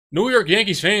New York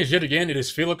Yankees fans, yet again, it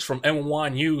is Felix from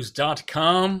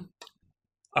NYYNEWS.com.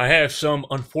 I have some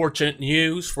unfortunate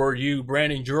news for you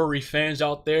Brandon Drury fans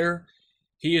out there.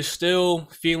 He is still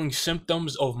feeling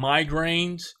symptoms of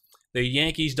migraines. The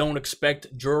Yankees don't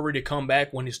expect Drury to come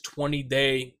back when his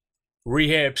 20-day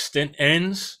rehab stint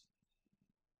ends.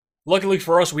 Luckily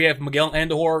for us, we have Miguel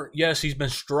Andujar. Yes, he's been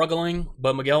struggling,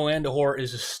 but Miguel Andujar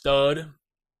is a stud.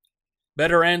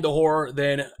 Better Andujar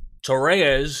than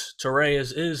Torres.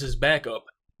 Torres is his backup.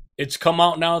 It's come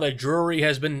out now that Drury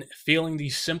has been feeling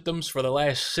these symptoms for the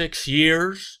last 6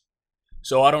 years.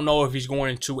 So I don't know if he's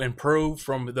going to improve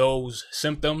from those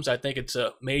symptoms. I think it's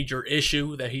a major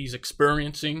issue that he's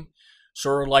experiencing.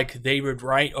 Sort of like David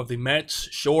Wright of the Mets.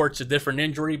 Sure, it's a different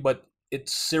injury, but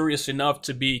it's serious enough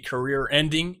to be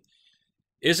career-ending.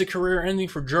 Is it career-ending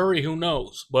for Drury? Who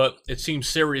knows? But it seems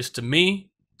serious to me.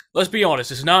 Let's be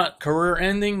honest, it's not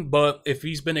career-ending, but if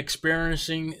he's been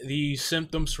experiencing these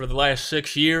symptoms for the last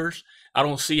 6 years, I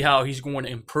don't see how he's going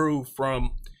to improve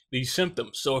from these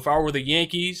symptoms. So if I were the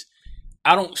Yankees,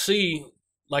 I don't see,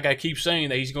 like I keep saying,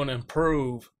 that he's going to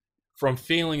improve from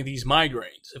feeling these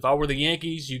migraines. If I were the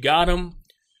Yankees, you got him.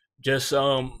 Just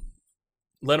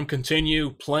let him continue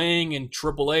playing in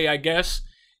AAA, I guess.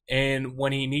 And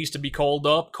when he needs to be called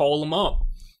up, call him up.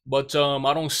 But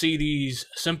I don't see these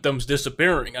symptoms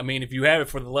disappearing. I mean, if you have it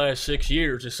for the last 6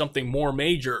 years, it's something more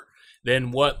major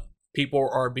than what people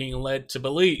are being led to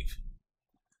believe.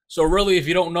 So really, if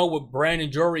you don't know what Brandon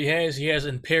Drury has, he has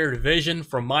impaired vision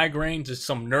from migraines. It's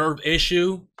some nerve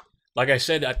issue. Like I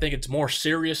said, I think it's more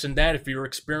serious than that. If you're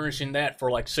experiencing that for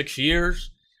like 6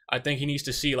 years, I think he needs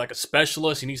to see like a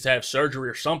specialist. He needs to have surgery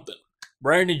or something.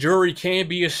 Brandon Drury can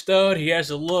be a stud. He has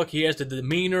the look. He has the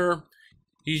demeanor.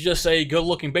 He's just a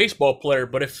good-looking baseball player.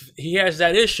 But if he has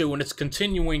that issue and it's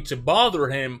continuing to bother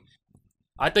him,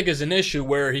 I think it's an issue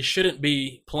where he shouldn't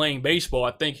be playing baseball.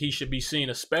 I think he should be seeing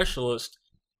a specialist.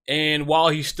 And while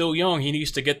he's still young, he needs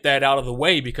to get that out of the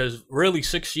way because really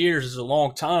 6 years is a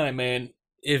long time. And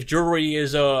if Drury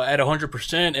is at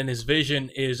 100% and his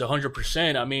vision is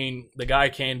 100%, I mean, the guy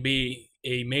can be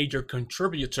a major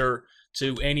contributor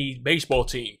to any baseball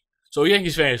team. So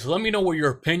Yankees fans, let me know what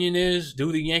your opinion is.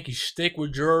 Do the Yankees stick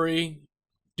with Drury?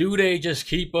 Do they just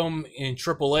keep him in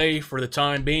AAA for the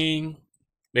time being?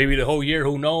 Maybe the whole year,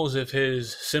 who knows if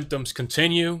his symptoms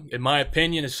continue. In my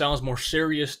opinion, it sounds more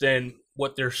serious than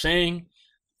what they're saying.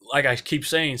 Like I keep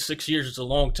saying, 6 years is a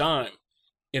long time.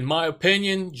 In my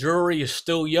opinion, Drury is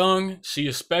still young. See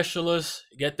a specialist,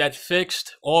 get that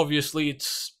fixed. Obviously,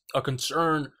 it's a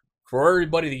concern for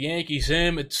everybody, the Yankees,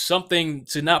 him. It's something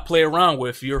to not play around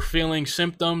with. You're feeling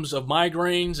symptoms of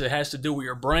migraines. It has to do with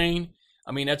your brain.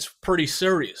 I mean, that's pretty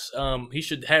serious. He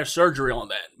should have surgery on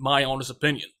that, my honest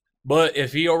opinion. But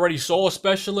if he already saw a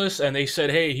specialist and they said,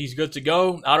 hey, he's good to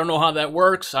go, I don't know how that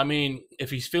works. I mean, if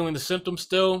he's feeling the symptoms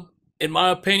still, in my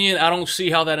opinion, I don't see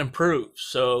how that improves.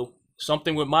 So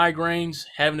something with migraines,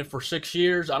 having it for 6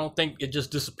 years, I don't think it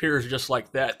just disappears just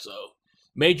like that. So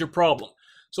major problem.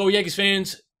 So Yankees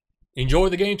fans, enjoy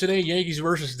the game today, Yankees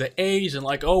versus the A's. And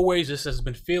like always, this has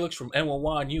been Felix from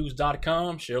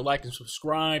NYYNEWS.com. Share, like, and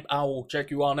subscribe. I will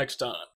check you out next time.